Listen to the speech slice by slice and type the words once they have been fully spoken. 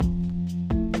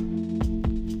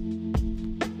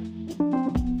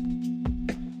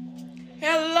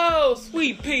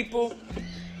sweet people.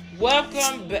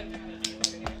 Welcome back.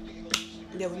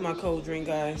 That was my cold drink,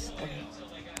 guys. Okay.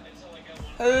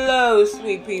 Hello,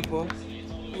 sweet people.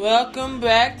 Welcome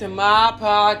back to my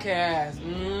podcast.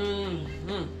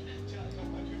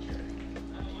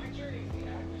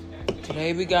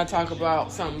 Today we gotta talk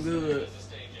about something good.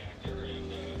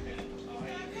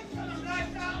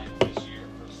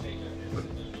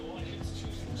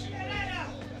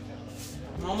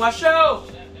 On my show.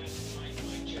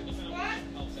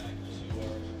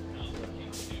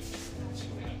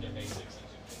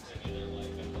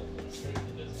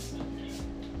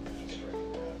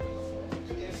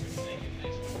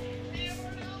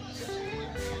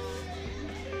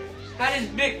 How does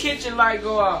big kitchen light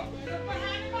go out?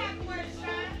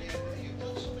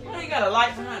 Oh, you got a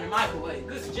light behind the microwave.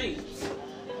 Good G.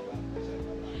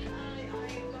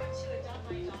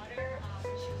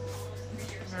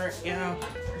 Alright, y'all.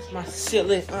 It's my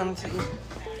silly auntie.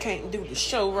 Can't do the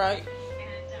show right.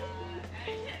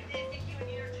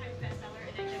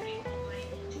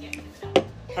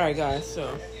 Alright, guys,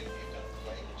 so.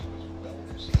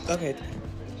 Okay.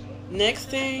 Next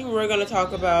thing we're going to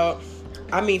talk about.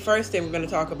 First thing we're going to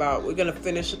talk about. We're going to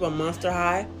finish up on Monster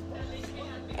High.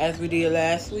 As we did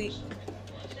last week.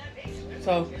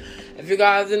 So, if you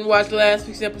guys didn't watch last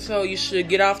week's episode, you should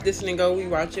get off this and go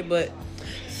rewatch it. But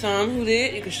some who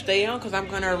did, you can stay on because I'm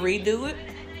going to redo it.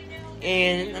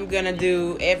 And I'm going to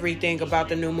do everything about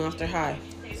the new Monster High.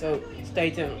 So, stay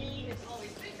tuned.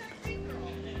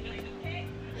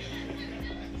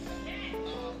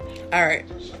 Alright.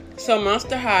 So,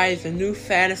 Monster High is a new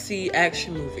fantasy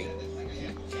action movie.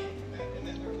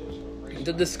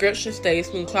 The description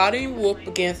states, when Claudine Wolf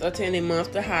begins attending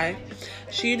Monster High,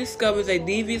 she discovers a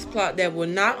devious plot that will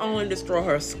not only destroy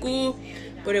her school,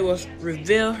 but it will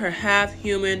reveal her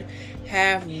half-human,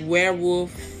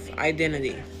 half-werewolf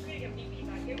identity.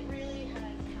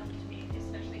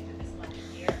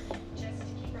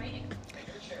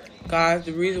 Guys,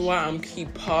 the reason why I'm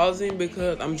keep pausing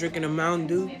because I'm drinking a Mountain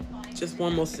Dew. Just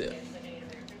one more sip.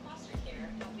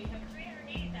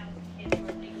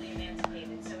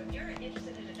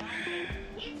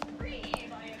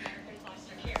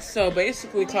 So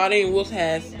basically, Claudine Wolf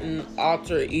has an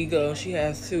alter ego. She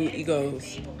has two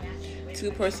egos,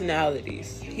 two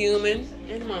personalities, human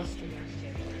and monster.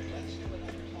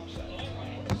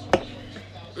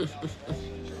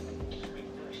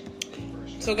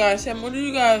 So guys, what did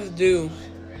you guys do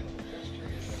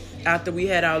after we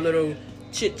had our little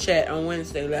chit chat on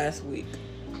Wednesday last week?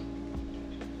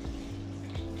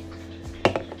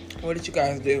 What did you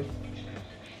guys do?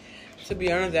 To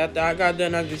be honest, after I got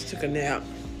done, I just took a nap.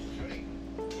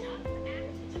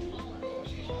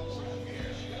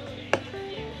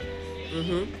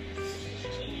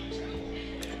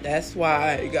 That's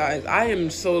why, guys, I am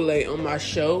so late on my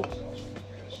show.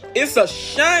 It's a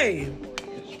shame.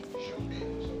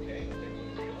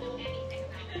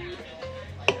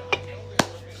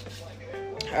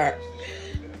 Alright,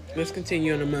 let's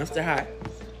continue on the Monster High.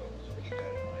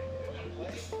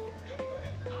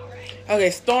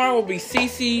 Okay, Storm will be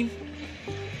Cece,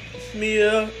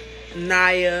 Smia,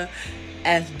 Naya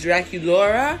as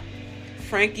Draculaura,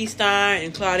 Frankenstein,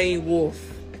 and Claudine Wolf.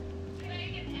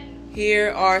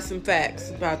 Here are some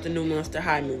facts about the new Monster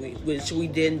High movie, which we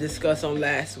didn't discuss on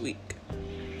last week.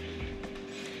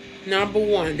 Number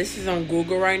one, this is on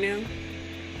Google right now.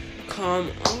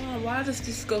 Come on, why does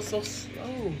this go so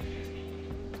slow?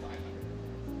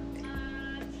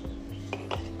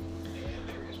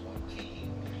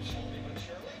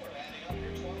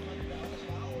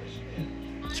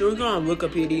 So we're going to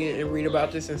Wikipedia and read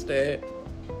about this instead.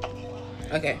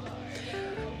 Okay.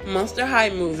 Monster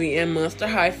High movie and Monster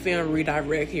High film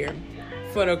redirect here.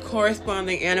 For the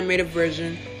corresponding animated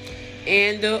version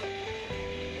and the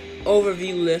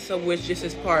overview list of which this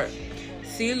is part,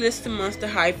 see list of Monster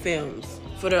High films.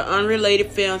 For the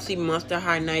unrelated film, see Monster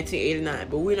High 1989,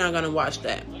 but we're not going to watch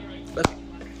that. Okay.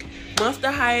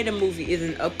 Monster High the movie is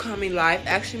an upcoming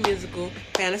live-action musical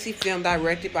fantasy film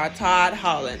directed by Todd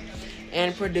Holland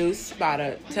and produced by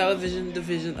the television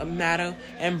division of Matter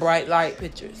and Bright Light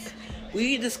Pictures.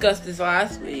 We discussed this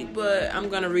last week, but I'm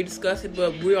going to rediscuss it,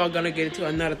 but we are going to get into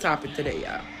another topic today,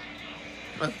 y'all.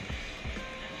 Okay.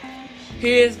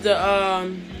 Here's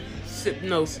the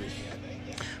synopsis.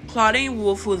 Claudine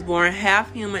Wolf was born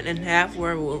half human and half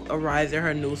werewolf, arrives at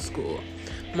her new school,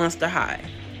 Monster High.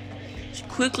 She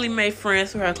quickly made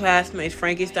friends with her classmates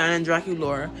Frankenstein and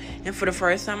Draculaura, and for the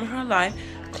first time in her life,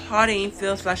 Claudine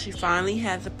feels like she finally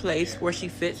has a place where she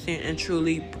fits in and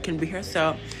truly can be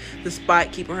herself,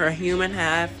 despite keeping her human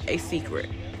half a secret.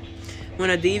 When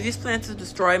a devious plan to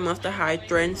destroy Monster High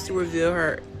threatens to reveal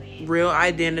her real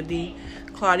identity,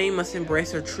 Claudine must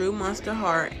embrace her true monster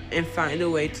heart and find a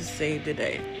way to save the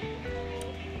day.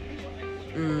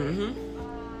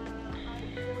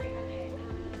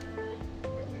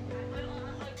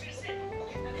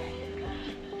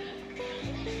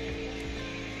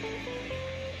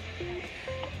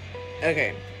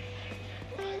 Okay.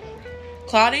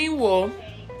 Claudine Wolf,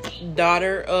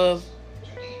 daughter of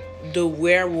the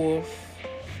werewolf.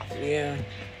 Yeah.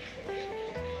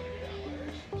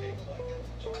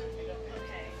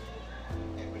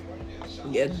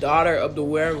 Yeah, daughter of the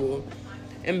werewolf.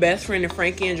 And best friend of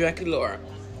Frankie and Draculaura.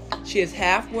 She is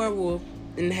half werewolf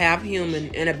and half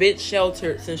human and a bit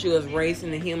sheltered since she was raised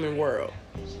in the human world.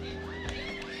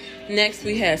 Next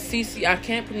we have Cece. I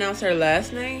can't pronounce her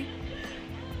last name.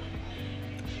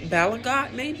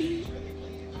 Balagot, maybe?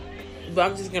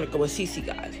 But I'm just going to go with Cece,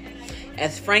 guys.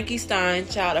 As Frankie Stein,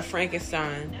 child of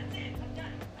Frankenstein.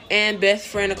 And best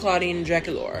friend of Claudine and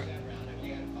Draculaura.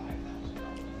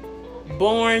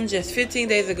 Born just 15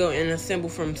 days ago and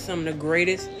assembled from some of the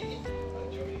greatest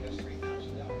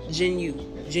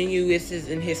geniuses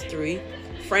in history,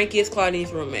 Frankie is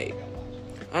Claudine's roommate.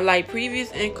 Unlike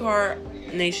previous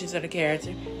incarnations of the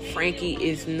character, Frankie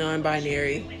is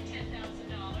non-binary.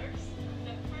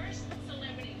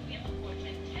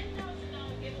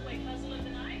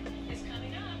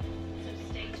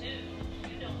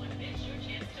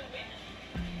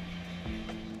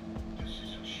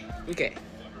 Okay.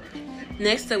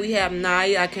 Next up we have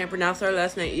Naya, I can't pronounce her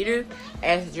last name either,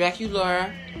 as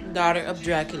Draculaura, daughter of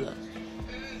Dracula.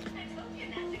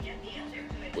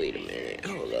 Wait a minute,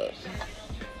 hold up.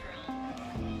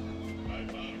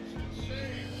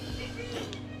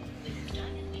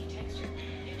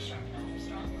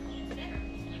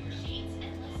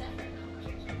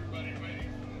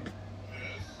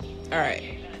 Alright.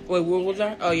 Wait, what was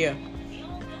that? Oh yeah.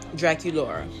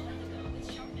 Draculaura.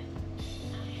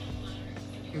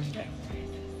 Okay.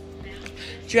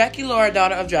 Draculaura,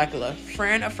 daughter of Dracula,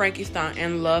 friend of Frankenstein,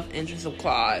 and love interest of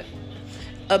Claude.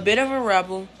 A bit of a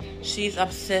rebel, she's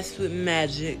obsessed with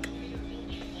magic,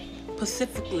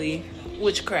 specifically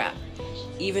witchcraft,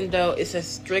 even though it's a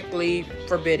strictly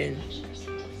forbidden.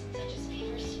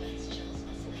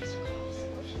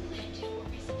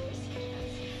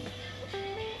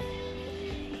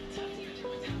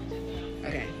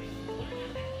 Okay.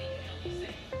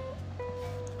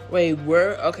 Wait,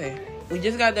 okay. We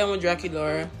just got done with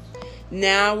Draculaura.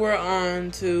 Now we're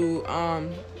on to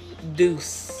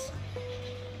Deuce.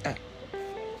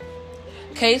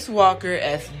 Case Walker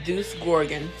as Deuce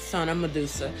Gorgon, son of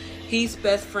Medusa. He's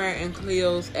best friend and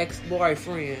Cleo's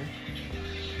ex-boyfriend.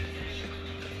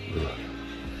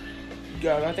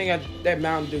 God, I think that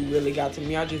Mountain Dew really got to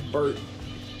me. I just burped.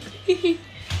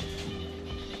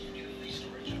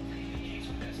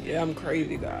 Yeah, I'm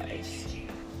crazy, guys.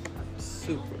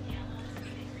 Super.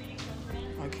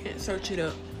 I can't search it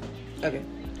up. Okay.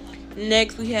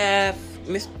 Next, we have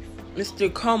Mr.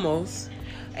 Comos,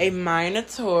 a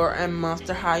Minotaur and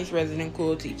Monster High's resident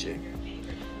cool teacher.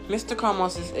 Mr.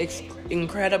 Comos is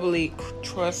incredibly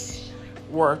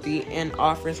trustworthy and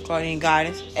offers Claudine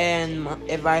guidance and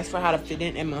advice for how to fit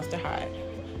in at Monster High.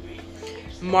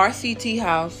 Marcy T.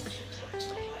 House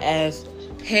as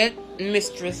head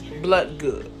mistress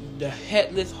Bloodgood, the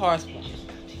headless horsewoman.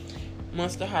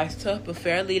 Monster High's tough but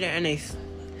fair leader and a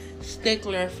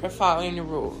stickler for following the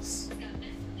rules.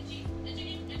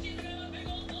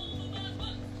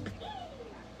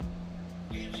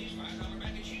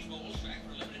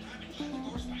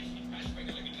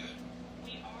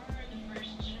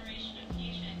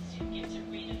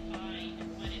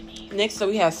 Next up,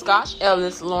 we have Scotch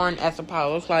Ellis, Lauren as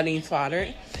Apollo, Claudine's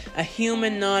father, a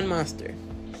human non-monster.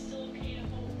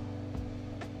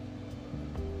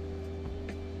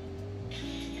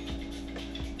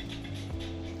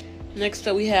 Next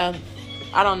up, we have,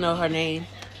 I don't know her name,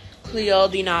 Cleo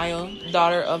Denial,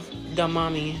 daughter of the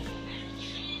Mummy.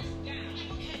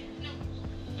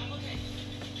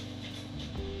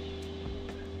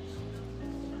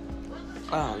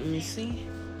 Let me see.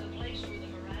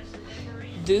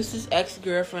 Deuce's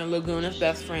ex-girlfriend, Laguna's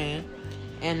best friend,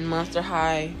 and Monster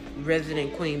High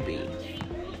resident Queen Bee.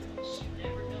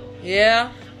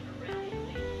 Yeah.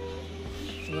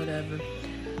 Whatever.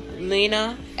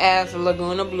 Lena as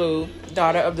Laguna Blue,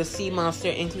 daughter of the sea monster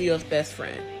and Cleo's best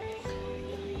friend.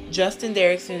 Justin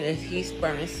Derrickson as Heath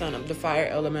Burton, son of the fire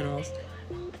elementals,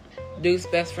 Deuce's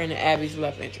best friend and Abby's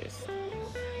love interest.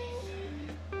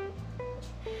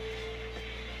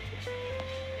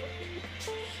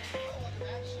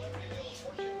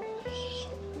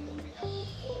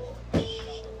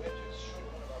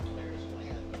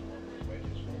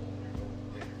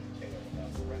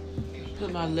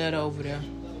 Put my letter over there.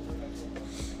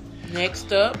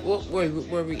 Next up,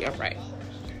 where we are, right?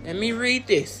 Let me read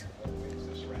this.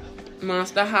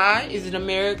 Monster High is an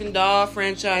American doll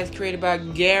franchise created by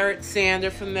Garrett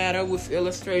Sander Fumetto with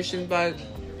illustrations by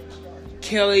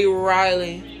Kelly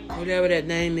Riley, whatever that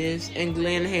name is, and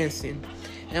Glenn Hansen,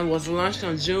 and was launched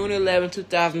on June 11,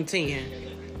 2010.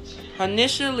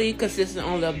 Initially consisting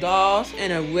only of dolls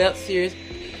and a web series,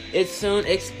 it soon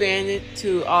expanded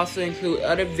to also include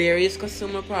other various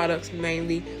consumer products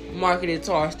mainly marketed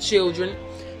towards children,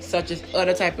 such as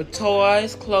other type of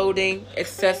toys, clothing,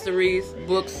 accessories,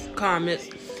 books, comics,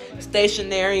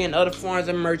 stationery, and other forms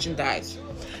of merchandise,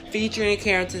 featuring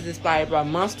characters inspired by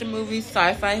monster movies,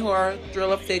 sci-fi, horror,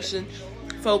 thriller fiction,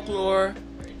 folklore,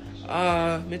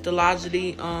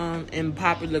 mythology, and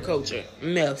popular culture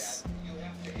myths.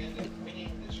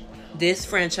 This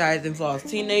franchise involves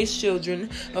teenage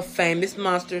children of famous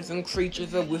monsters and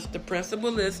creatures, of which the principal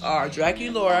lists are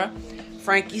Dracula,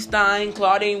 Frankenstein,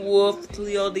 Claudine Wolf,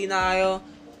 Cleo de Nile,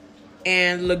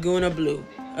 and Laguna Blue,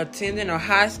 attending a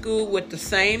high school with the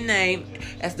same name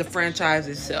as the franchise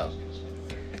itself.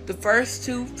 The first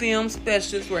two film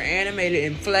specials were animated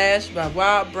in Flash by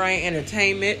Wild Brain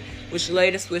Entertainment, which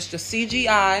later switched to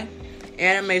CGI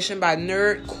animation by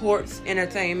Nerd Corps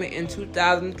Entertainment in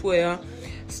 2012,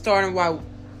 starting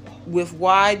with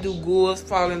Why Do Ghouls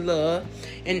Fall in Love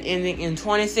and ending in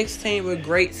 2016 with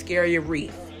Great Scary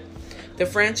Reef. The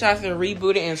franchise was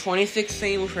rebooted in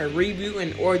 2016 with a reboot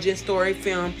and origin story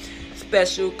film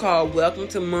special called Welcome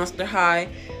to Monster High,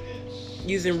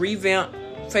 using revamped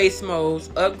face modes,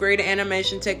 upgraded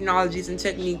animation technologies and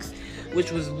techniques,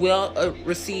 which was well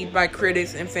received by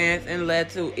critics and fans and led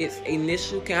to its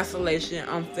initial cancellation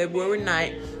on February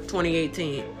 9,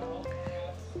 2018.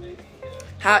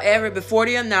 However, before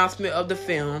the announcement of the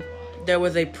film, there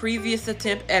was a previous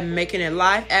attempt at making a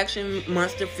live-action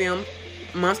Monster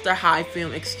High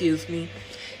film,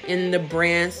 in the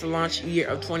brand's launch year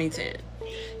of 2010.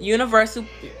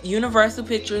 Universal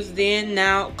Pictures, then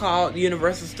now called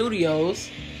Universal Studios,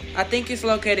 I think it's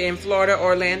located in Florida,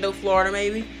 Orlando, Florida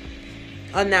maybe,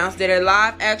 announced that a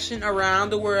live-action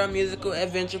around-the-world musical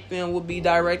adventure film will be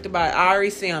directed by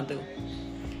Ari Sandel.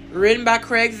 Written by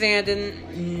Craig Zandon,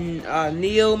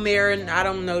 Neil Marin, I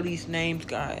don't know these names,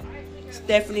 guys,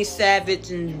 Stephanie Savage,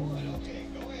 and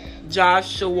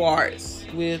Josh Schwartz,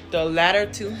 with the latter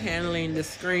two handling the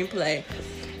screenplay,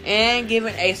 and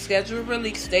given a scheduled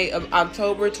release date of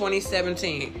October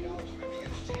 2017.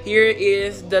 Here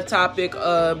is the topic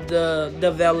of the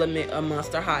development of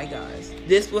Monster High, guys.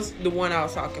 This was the one I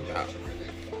was talking about.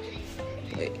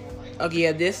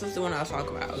 This is the one I was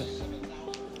talking about.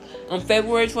 On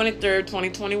February 23rd,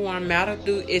 2021, Matter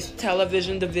through its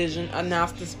television division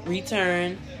announced the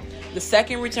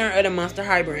second return of the Monster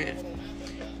High brand,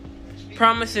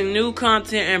 promising new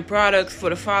content and products for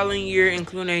the following year,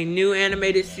 including a new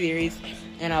animated series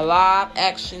and a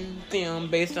live-action film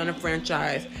based on the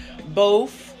franchise,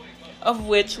 both of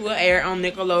which will air on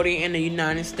Nickelodeon in the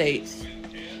United States.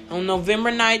 On November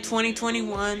 9,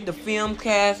 2021, the film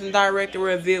cast and director were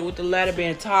revealed, with the latter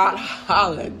being Todd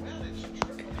Holland,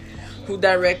 who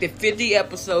directed 50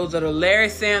 episodes of The Larry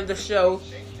Sanders Show,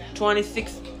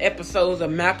 26 episodes of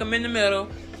Malcolm in the Middle,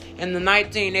 and the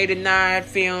 1989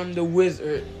 film The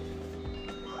Wizard.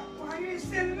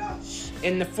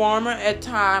 In the former, at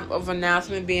time of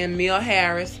announcement, being Mel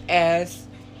Harris as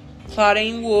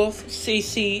Claudine Wolf,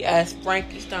 CC as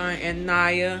Frankenstein, and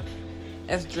Naya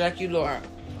as Dracula.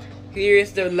 Here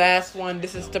is the last one.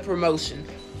 This is the promotion.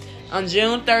 On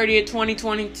June 30th,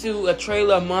 2022, a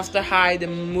trailer of Monster High, the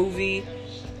movie,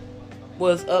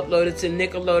 was uploaded to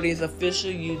Nickelodeon's official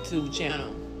YouTube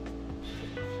channel.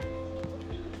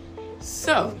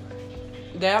 So,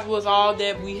 that was all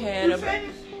that we had about.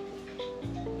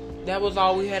 That was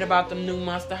all we had about the new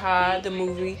Monster High, the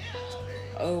movie.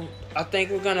 I think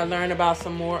we're gonna learn about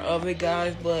some more of it,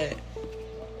 guys. But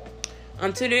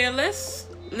until then, let's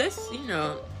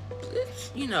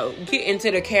get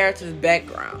into the character's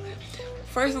background.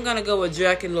 First, I'm gonna go with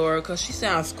Dracula because she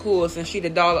sounds cool since she's the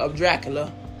daughter of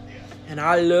Dracula, and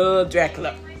I love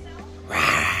Dracula.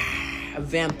 A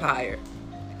vampire.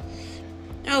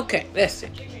 Okay, let's see.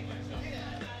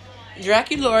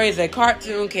 Dracula is a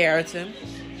cartoon character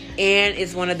and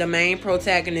is one of the main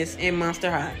protagonists in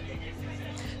Monster High.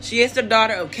 She is the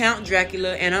daughter of Count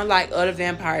Dracula, and unlike other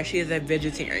vampires, she is a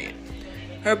vegetarian.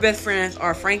 Her best friends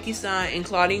are Frankenstein and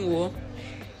Claudine Wolf,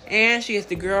 and she is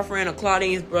the girlfriend of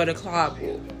Claudine's brother, Claude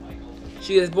Wolf.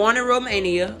 She was born in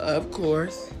Romania, of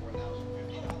course.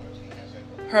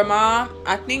 Her mom,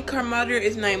 I think her mother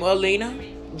is named Alina.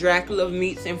 Dracula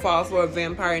meets and falls for a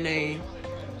vampire named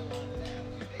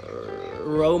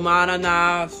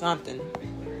Romana something.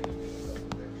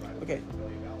 Okay,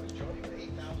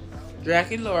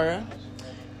 Draculaura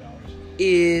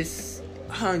is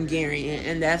Hungarian,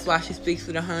 and that's why she speaks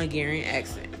with a Hungarian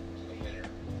accent.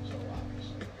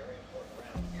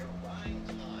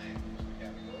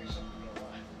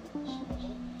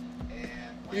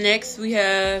 Next, we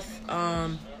have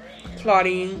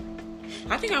Claudine.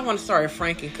 I think I want to start with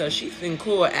Frankie because she's been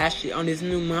cool actually on this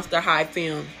new Monster High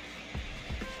film.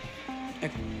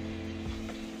 Okay.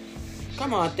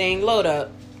 Come on, thing, load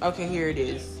up. Okay, here it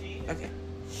is. Okay.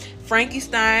 Frankie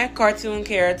Stein, cartoon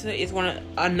character, is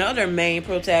another main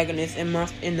protagonist in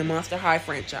the Monster High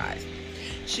franchise.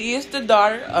 She is the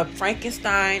daughter of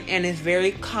Frankenstein and is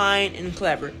very kind and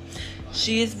clever.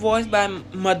 She is voiced by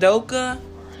Madoka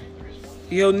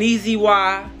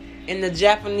Yonezawa in the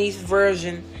Japanese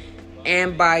version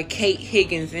and by Kate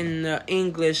Higgins in the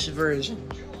English version.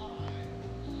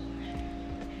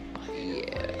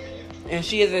 Yeah. And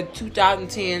she is a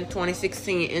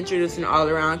 2010-2016 introducing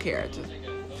all-around character.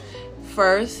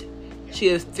 First, she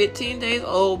is 15 days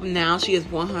old. Now she is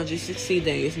 160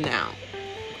 days now.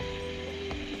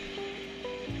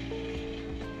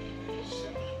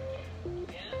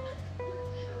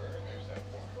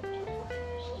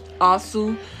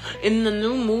 Also, in the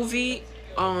new movie,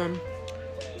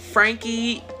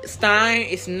 Frankie Stein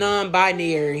is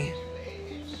non-binary,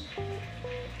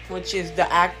 which is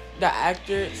the actor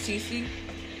Cece.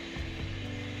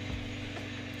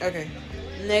 Okay.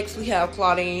 Next, we have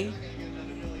Claudine.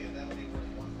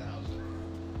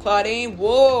 Claudine,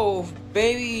 whoa,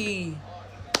 baby.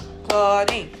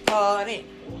 Claudine.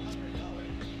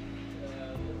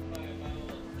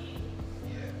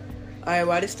 Alright,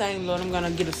 while this thing load, I'm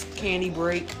gonna get a candy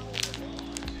break.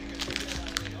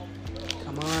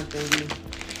 Come on, baby.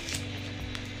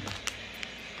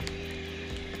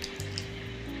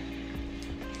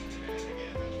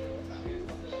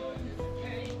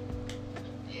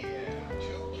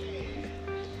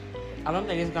 I don't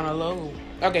think it's gonna load.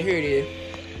 Okay, here it is.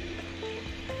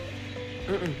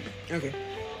 Okay.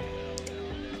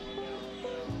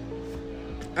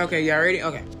 Okay, y'all ready?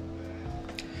 Okay.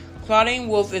 Claudine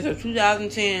Wolf is a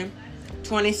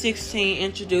 2010-2016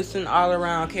 introducing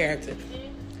all-around character.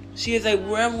 She is a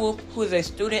werewolf who is a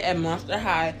student at Monster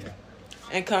High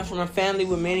and comes from a family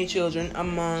with many children,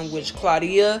 among which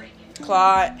Claudia,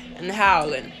 Claude, and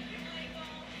Howland.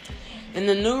 In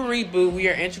the new reboot, we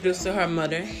are introduced to her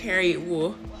mother, Harriet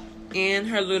Wolf, and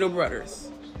her little brothers.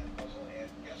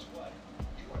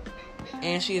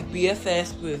 And she is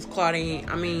BFS with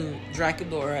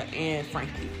Draculaura and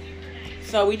Frankie.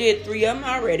 So we did 3 of them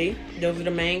already. Those are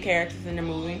the main characters in the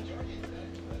movie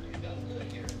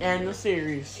and the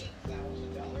series.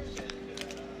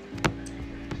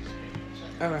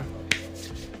 Alright.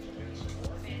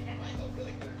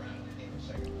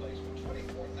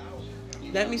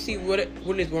 Let me see what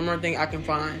is one more thing I can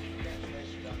find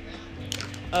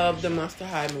of the Monster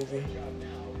High movie.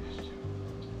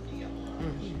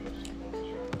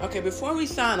 Okay, before we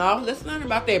sign off, let's learn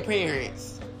about their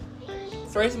appearance.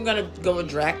 First, I'm gonna go with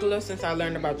Dracula since I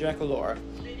learned about Draculaura.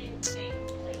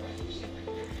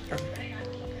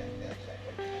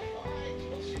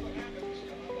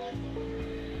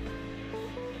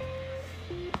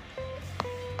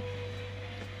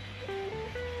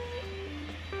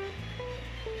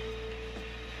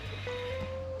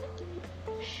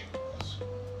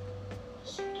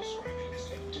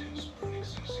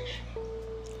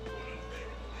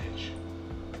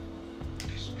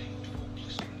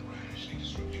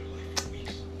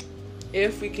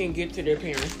 If we can get to their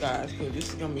parents, guys, because this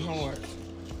is gonna be hard.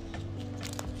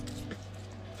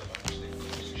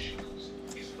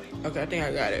 Okay, I think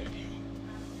I got it.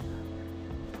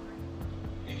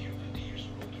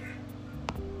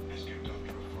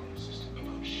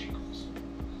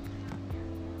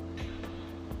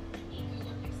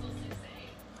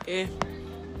 Yeah.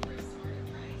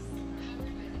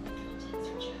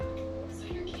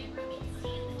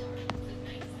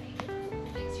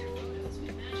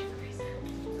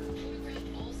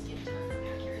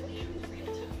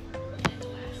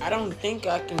 I don't think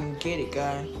I can get it,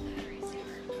 guys.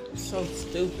 It's so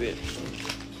stupid.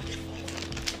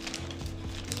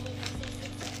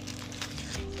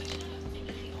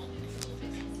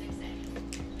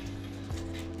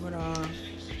 But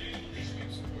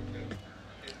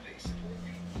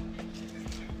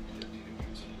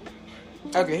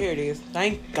okay, here it is.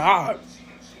 Thank God.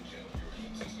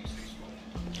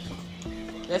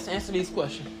 Let's answer these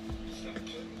questions.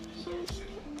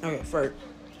 Okay, first.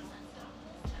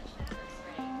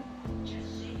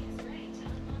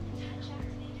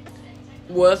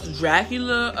 Was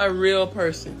Dracula a real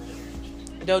person?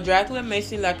 Though Dracula may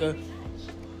seem like a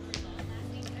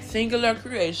singular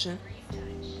creation,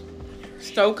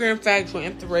 Stoker and factual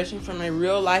inspiration from a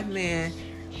real-life man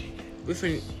with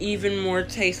an even more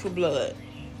taste for blood.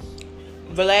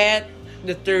 Vlad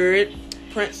the Third,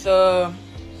 Prince of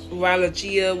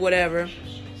Wallachia, whatever,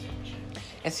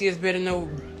 as he is better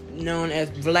known as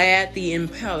Vlad the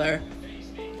Impaler,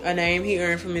 a name he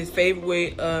earned from his favorite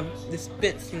way of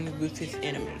dispensing with his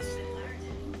enemies.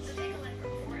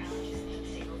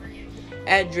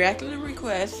 At Dracula's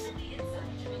request,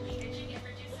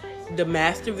 the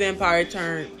master vampire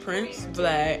turned Prince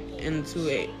Vlad into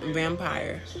a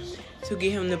vampire to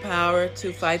give him the power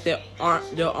to fight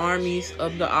the armies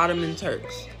of the Ottoman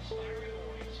Turks.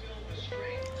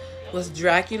 Was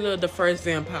Dracula the first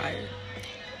vampire?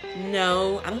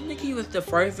 No, I don't think he was the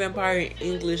first vampire in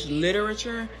English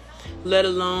literature, let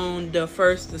alone the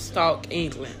first to stalk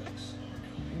England.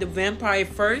 The vampire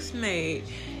first made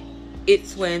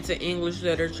its way into English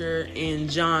literature in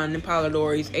John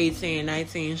Polidori's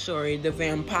 1819 story, The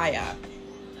Vampire.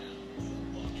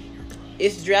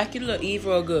 Is Dracula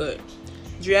evil or good?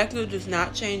 Dracula does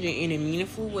not change in any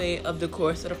meaningful way of the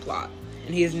course of the plot,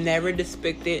 and he is never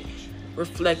depicted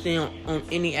reflecting on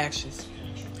any actions.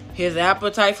 His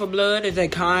appetite for blood is a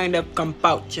kind of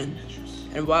compulsion,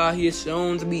 and while he is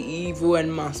shown to be evil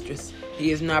and monstrous, he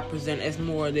is not presented as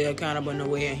morally accountable in the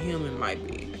way a human might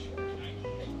be.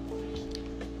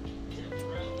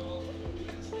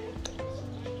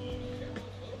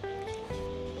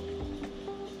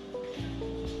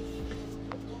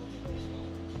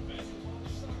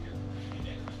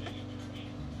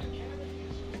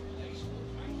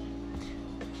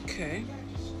 Okay.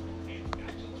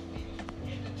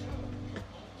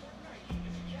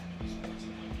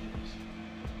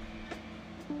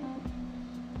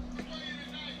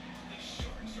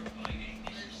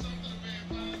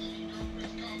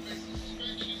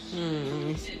 Let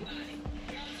me see.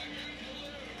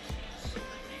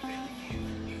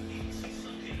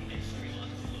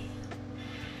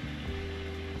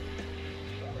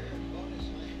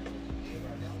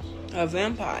 A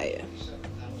vampire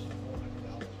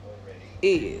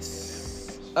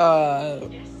is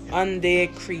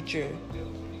undead creature,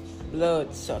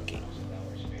 blood sucking.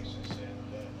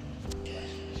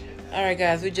 Alright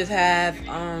guys, we just have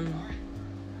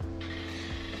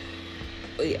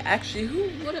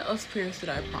what else parents did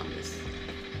I promise?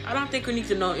 I don't think we need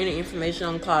to know any information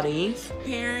on Claudine's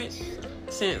parents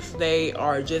since they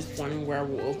are just one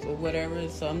werewolf or whatever,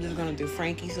 so I'm just gonna do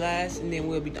Frankie's last and then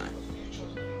we'll be done.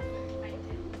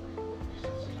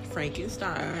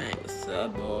 Frankenstein. What's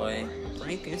up, boy?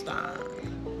 Frankenstein.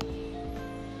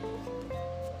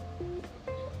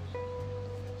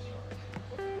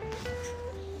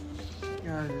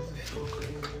 God, this is so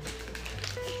crazy.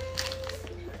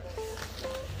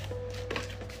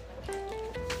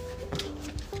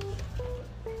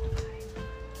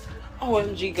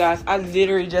 OMG, guys. I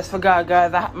literally just forgot,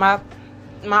 guys. My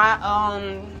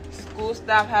school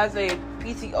staff has a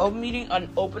PTO meeting, an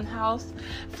open house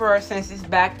since it's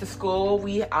back to school.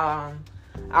 We our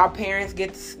parents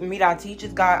get to meet our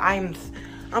teachers. Guys,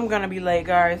 I'm gonna be late,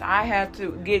 guys. I have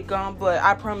to get gone, but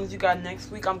I promise you guys next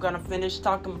week I'm gonna finish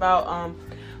talking about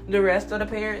the rest of the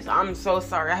parents. I'm so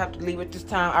sorry I have to leave at this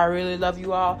time. I really love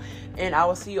you all, and I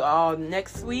will see you all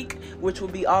next week, which will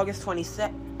be August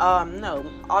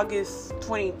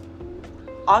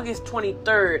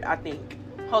 23rd, I think.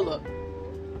 Hold up.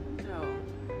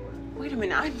 Wait a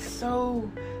minute, I'm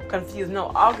so confused.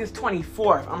 No, August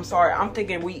 24th. I'm sorry. I'm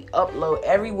thinking we upload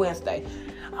every Wednesday.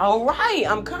 All right,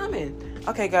 I'm coming.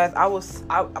 Okay, guys, I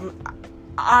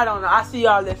don't know. I'll see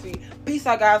y'all next week. Peace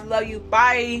out, guys. Love you.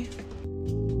 Bye.